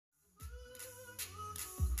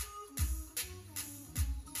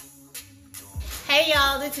Hey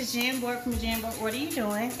y'all, this is Jambork from Jambork. What are you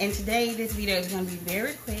doing? And today this video is going to be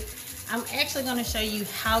very quick. I'm actually going to show you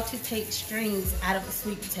how to take strings out of the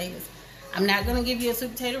sweet potatoes. I'm not going to give you a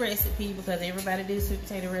sweet potato recipe because everybody does sweet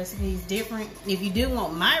potato recipes different. If you do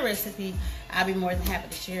want my recipe, I'll be more than happy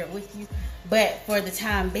to share it with you. But for the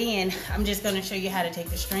time being, I'm just going to show you how to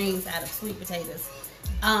take the strings out of sweet potatoes.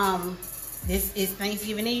 This is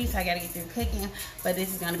Thanksgiving Eve, so I got to get through cooking. But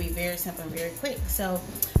this is going to be very simple and very quick. So,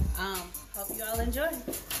 hope you all enjoy.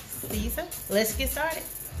 See you soon. Let's get started.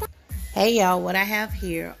 Hey y'all, what I have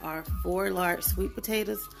here are 4 large sweet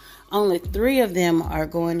potatoes. Only 3 of them are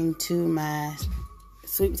going into my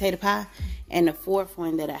sweet potato pie, and the 4th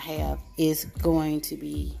one that I have is going to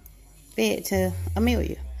be fed to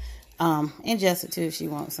Amelia. And Jessica too if she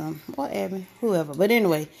wants some, or Abby, whoever. But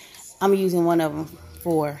anyway, I'm using one of them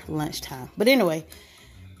for lunchtime. But anyway,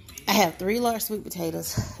 I have 3 large sweet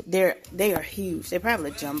potatoes. They are huge. They're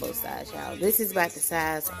probably jumbo size, y'all. This is about the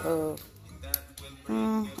size of,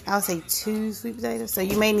 I'll say 2 sweet potatoes. So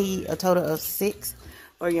you may need a total of 6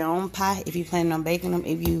 for your own pie if you're planning on baking them.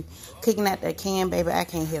 If you cooking out that can, baby, I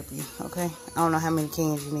can't help you, okay? I don't know how many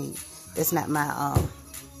cans you need. That's not my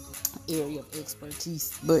area of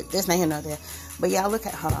expertise, but that's not here nor there. But y'all look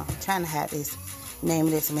at, hold on, I'm trying to hide this name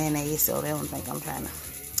of this mayonnaise so they don't think I'm trying to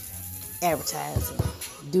advertise or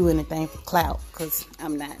do anything for clout, because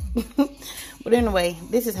I'm not. But anyway,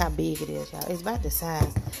 this is how big it is, y'all. It's about the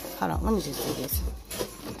size. Hold on, let me just do this.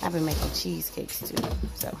 I've been making cheesecakes too,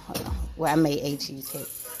 so hold on. Well, I made a cheesecake.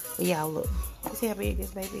 But y'all look, you see how big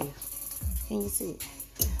this baby is? Can you see it?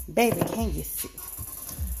 Baby, can you see?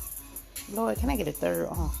 Lord, can I get a third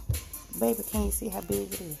on? Baby, can you see how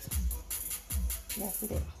big it is? Yeah, see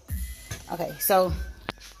that? Okay, so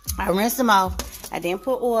I rinsed them off. I didn't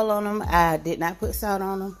put oil on them. I did not put salt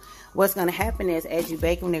on them. What's going to happen is as you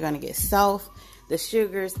bake them, they're going to get soft. The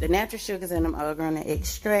sugars, the natural sugars in them are going to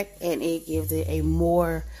extract, and it gives it a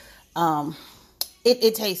more,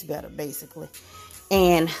 it tastes better, basically.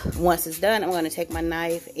 And once it's done, I'm going to take my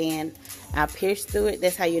knife and I'll pierce through it.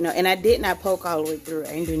 That's how you know. And I did not poke all the way through. I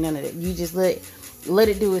ain't do none of that. You just let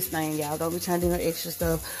it do its thing, y'all. Don't be trying to do no extra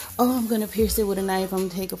stuff. Oh, I'm going to pierce it with a knife. I'm going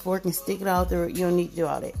to take a fork and stick it all through it. You don't need to do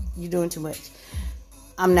all that. You're doing too much.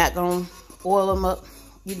 I'm not going to oil them up.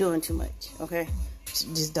 You're doing too much, okay?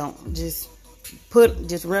 Just don't. Just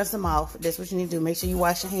rinse them off. That's what you need to do. Make sure you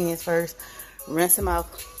wash your hands first. Rinse them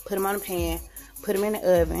off. Put them on a pan. Put them in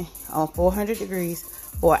the oven on 400 degrees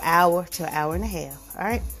for an hour to an hour and a half. All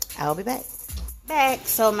right? I'll be back.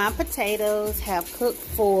 So my potatoes have cooked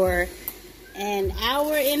for an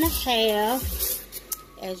hour and a half.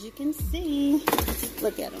 As you can see,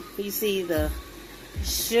 look at them. You see the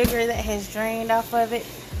sugar that has drained off of it.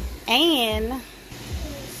 And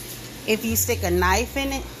if you stick a knife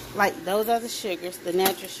in it, like those are the sugars, the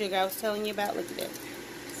natural sugar I was telling you about. Look at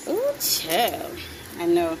that. Ooh, child. I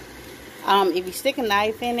know. If you stick a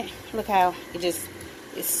knife in it, look how it just,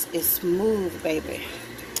 it's smooth, baby.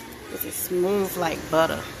 It's as smooth like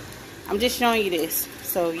butter. I'm just showing you this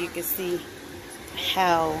so you can see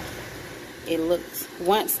how it looks.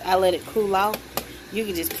 Once I let it cool off, you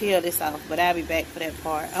can just peel this off, but I'll be back for that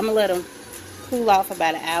part. I'm gonna let them cool off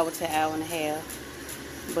about an hour to an hour and a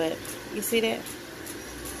half. But you see that?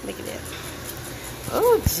 Look at that.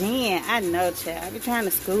 Oh, Jen, I know, child. I be trying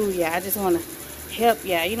to school y'all. I just want to help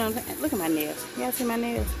y'all. You know what I'm saying? Look at my nails. Y'all see my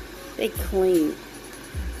nails? They clean.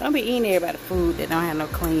 Don't be eating everybody food that don't have no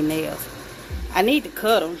clean nails. I need to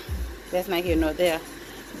cut them. That's not here nor there.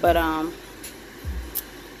 But I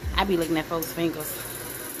be looking at folks' fingers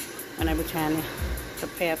when I be trying to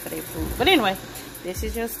prepare for their food. But anyway, this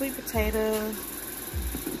is your sweet potato.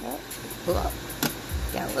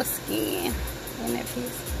 Got a little skin in that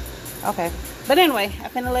piece. Okay. But anyway,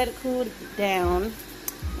 I'm gonna let it cool down.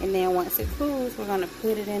 And then once it cools, we're gonna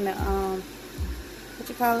put it in the what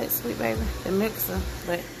you call it, sweet baby? The mixer.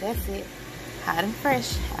 But that's it. Hot and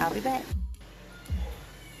fresh. I'll be back.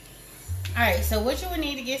 Alright, so what you would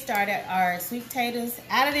need to get started are sweet potatoes.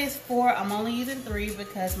 Out of this 4, I'm only using 3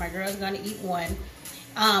 because my girl's going to eat 1.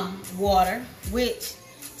 Water, which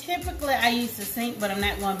typically I use the sink, but I'm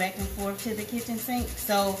not going back and forth to the kitchen sink.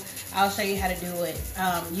 So I'll show you how to do it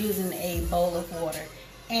using a bowl of water.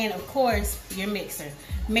 And of course, your mixer.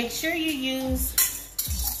 Make sure you use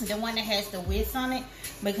the one that has the whisk on it,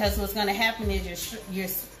 because what's going to happen is your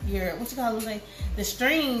what you call it, the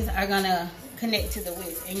strings are going to connect to the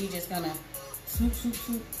whisk, and you're just going to swoop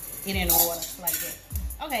it in the water like that.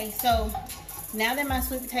 Okay, so now that my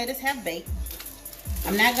sweet potatoes have baked,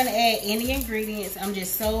 I'm not going to add any ingredients. I'm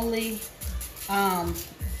just solely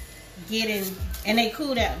getting, and they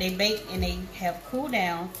cooled out. They baked and they have cooled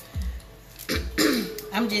down.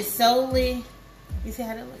 I'm just solely You see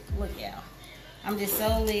how that look? Look, y'all. I'm just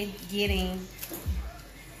slowly getting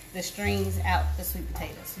the strings out the sweet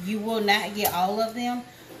potatoes. You will not get all of them,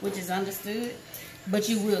 which is understood, but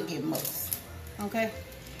you will get most. Okay?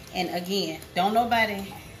 And again, don't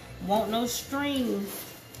nobody want no strings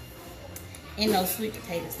in those sweet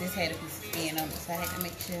potatoes. This had a piece of skin on it, so I had to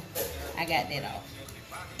make sure I got that off.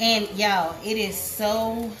 And y'all, it is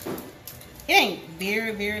so, it ain't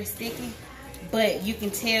very, very sticky, but you can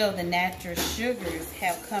tell the natural sugars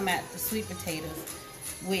have come out the sweet potatoes,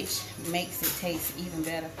 which makes it taste even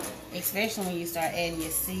better, especially when you start adding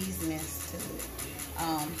your seasonings to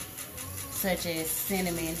it, such as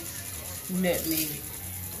cinnamon, nutmeg,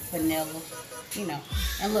 vanilla, you know.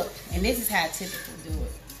 And look, and this is how I typically do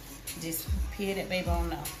it. Just peel that baby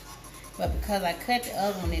on off. But because I cut the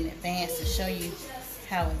other one in advance to show you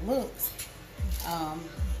how it looks,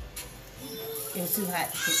 it was too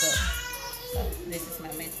hot to pick up. So this is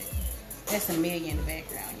my method. That's a million in the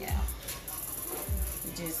background, y'all.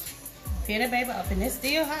 Just peel that baby up, and it's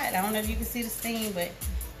still hot. I don't know if you can see the steam, but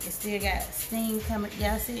it still got steam coming.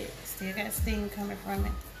 Y'all see it? Still got steam coming from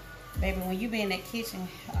it. Baby, when you be in that kitchen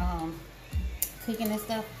cooking and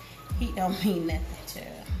stuff, heat don't mean nothing,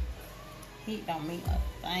 child. Heat don't mean a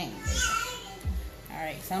thing, baby.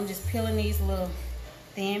 Alright, so I'm just peeling these little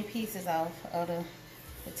thin pieces off of the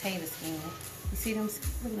potato skin. You see them?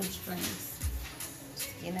 Look at them strings.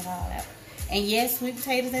 Just getting it all out. And yes, sweet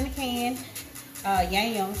potatoes in the can.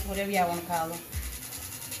 Yams, whatever y'all want to call them,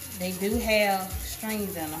 they do have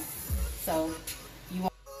strings in them, so you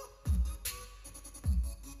want.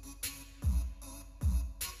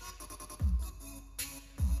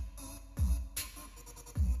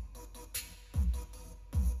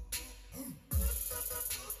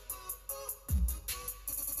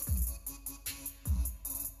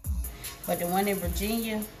 But the one in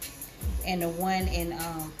Virginia and the one in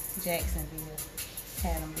Jacksonville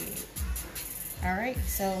had them big. Alright,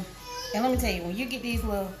 so, and let me tell you, when you get these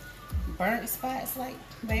little burnt spots, like,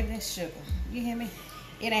 baby, that's sugar. You hear me?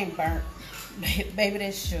 It ain't burnt. Baby,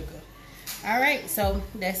 that's sugar. Alright, so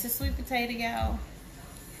that's the sweet potato, y'all.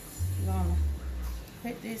 I'm gonna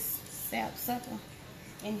put this sap sucker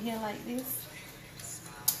in here like this.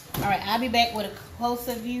 Alright, I'll be back with a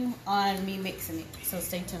closer view on me mixing it, so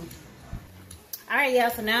stay tuned. Alright, y'all,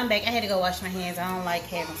 so now I'm back. I had to go wash my hands. I don't like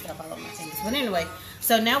having stuff all over my fingers. But anyway,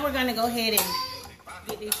 so now we're going to go ahead and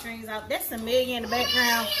get these strings out. That's Amelia in the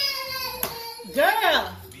background.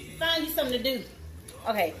 Girl, find you something to do.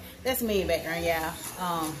 Okay, that's me in the background,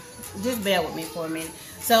 y'all. Just bear with me for a minute.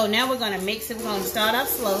 So now we're going to mix it. We're going to start off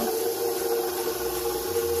slow.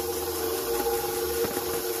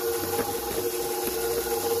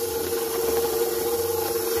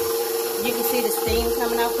 You can see the steam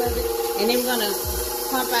coming off of it. And then we're going to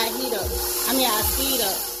pump our heat up. Our speed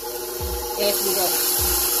up as we go.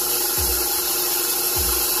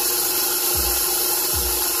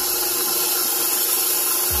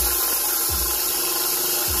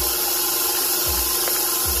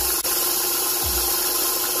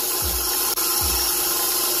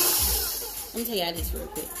 Let me tell y'all this real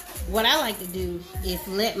quick. What I like to do is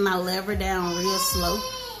let my lever down real slow.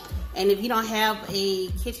 And if you don't have a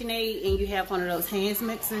KitchenAid and you have one of those hand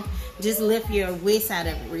mixers, just lift your whisk out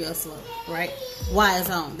of it real slow, right? While it's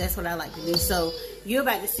on. That's what I like to do. So you're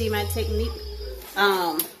about to see my technique.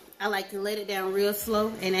 I like to let it down real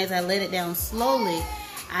slow, and as I let it down slowly,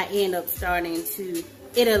 I end up starting to,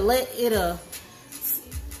 it'll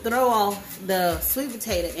throw off the sweet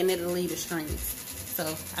potato and it'll leave the strings. So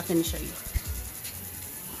I'm finna show you.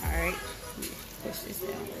 All right, push this down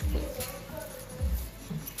real quick.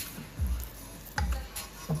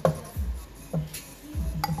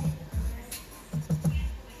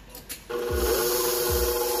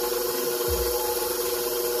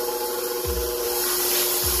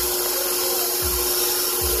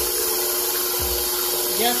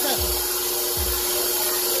 Just up.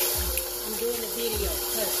 I'm doing the video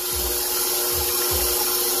first.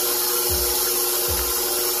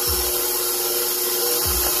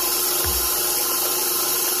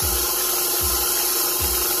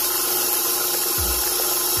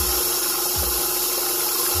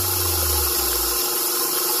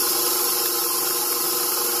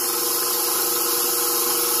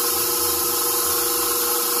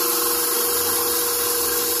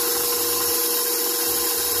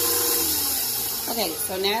 Okay,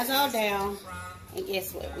 so now it's all down, and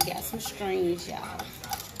guess what? We got some strings, y'all.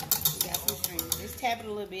 We got some strings. Just tap it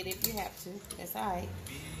a little bit if you have to. That's all right.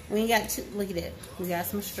 We ain't got to, look at that. We got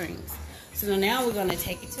some strings. So now we're gonna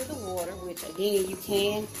take it to the water, which again, you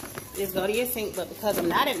can just go to your sink, but because I'm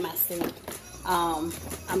not at my sink, I'm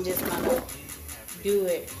just gonna do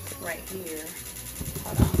it right here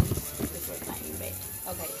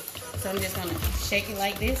Okay, so I'm just gonna shake it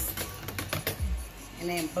like this, and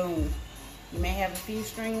then boom. You may have a few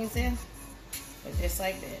strings in, but just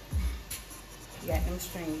like that, you got them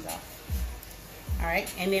strings off. All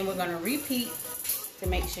right, and then we're gonna repeat to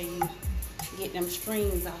make sure you get them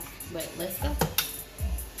strings off. But let's go.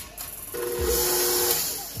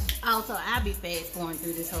 Also, I'll be fast forwarding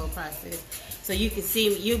through this whole process, so you can see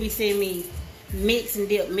me. You'll be seeing me mix and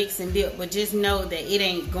dip, but just know that it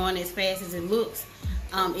ain't going as fast as it looks.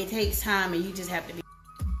 It takes time, and you just have to be.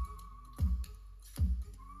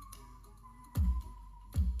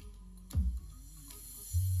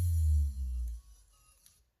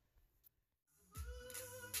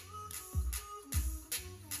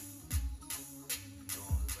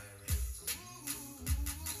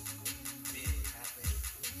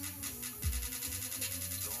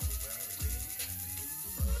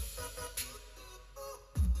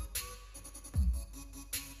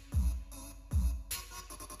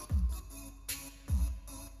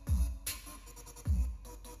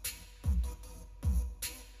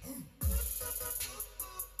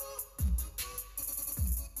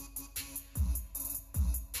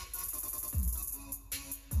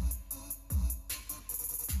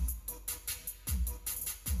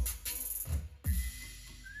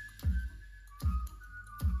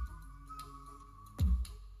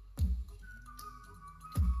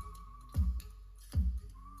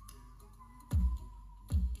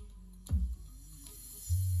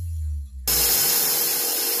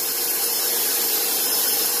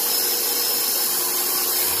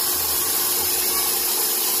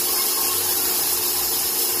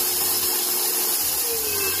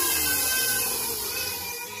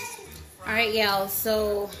 Alright, y'all,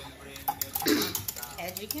 so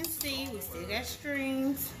as you can see, we still got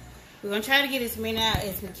strings. We're going to try to get as many out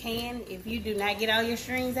as we can. If you do not get all your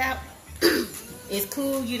strings out, it's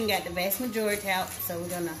cool. You done got the vast majority out. So we're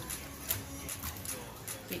going to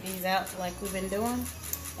get these out like we've been doing.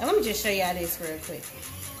 And let me just show y'all this real quick.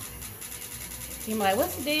 You're like,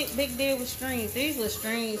 what's the big deal with strings? These little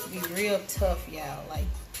strings be real tough, y'all. Like,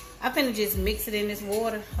 I'm finna just mix it in this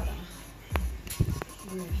water. Hold on.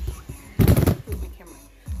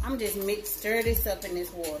 I'm just stir this up in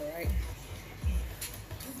this water, right?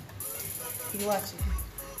 You watching?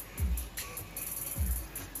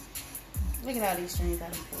 Look at all these strings I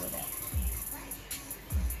done pulled out.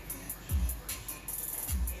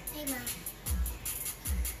 Hey, Mom.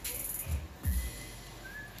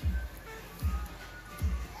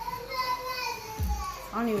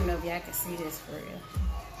 I don't even know if y'all can see this for real.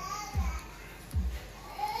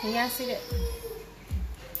 Can y'all see that?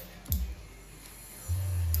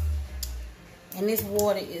 And this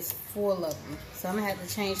water is full of them. So I'm going to have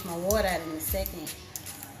to change my water out in a second.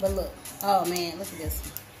 But look. Oh, man. Look at this.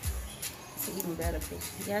 It's an even better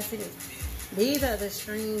picture. Y'all see this? These are the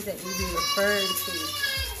strings that we be referring to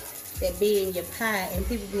that be in your pie. And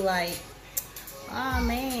people be like, oh,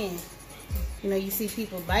 man. You know, you see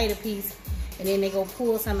people bite a piece and then they go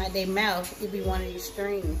pull something out their mouth. It be one of these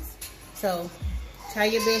strings. So try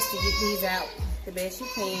your best to get these out the best you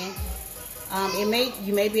can. You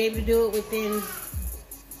may be able to do it within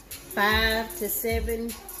 5 to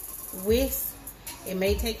 7 whisks. It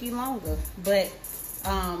may take you longer, but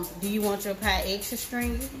do you want your pie extra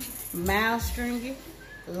stringy, mild stringy,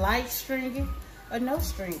 light stringy, or no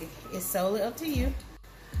stringy? It's solely up to you.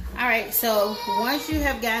 All right, so once you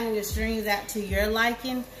have gotten your strings out to your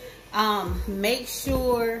liking, make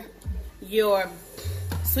sure your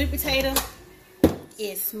sweet potato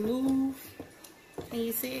is smooth. Can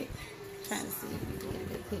you see it? Trying to see if you can get a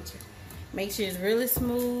good picture. Make sure it's really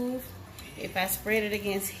smooth. If I spread it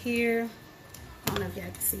against here, I don't know if y'all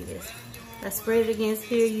can see this. If I spread it against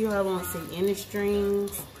here, you all won't see any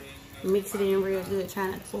strings. Mix it in real good,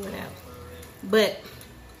 trying not to pull it out. But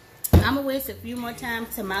I'm gonna whisk a few more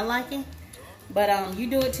times to my liking. But you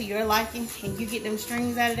do it to your liking and you get them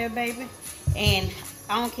strings out of there, baby. And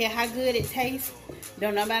I don't care how good it tastes.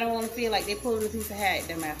 Don't nobody want to feel like they pulled a piece of hair out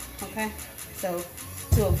their mouth, okay? So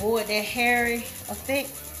to avoid that hairy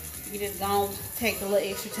effect, you just gonna take a little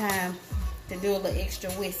extra time to do a little extra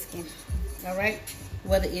whisking, all right?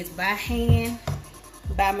 Whether it's by hand,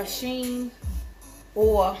 by machine,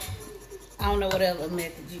 or I don't know what other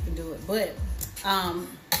method you can do it. But I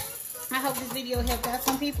hope this video helped out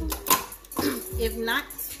some people. If not,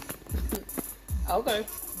 okay.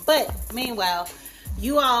 But meanwhile,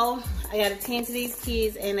 you all, I gotta tend to these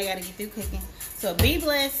kids and I gotta get through cooking. So be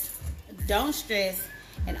blessed, don't stress,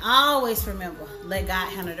 and always remember, let God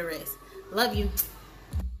handle the rest. Love you.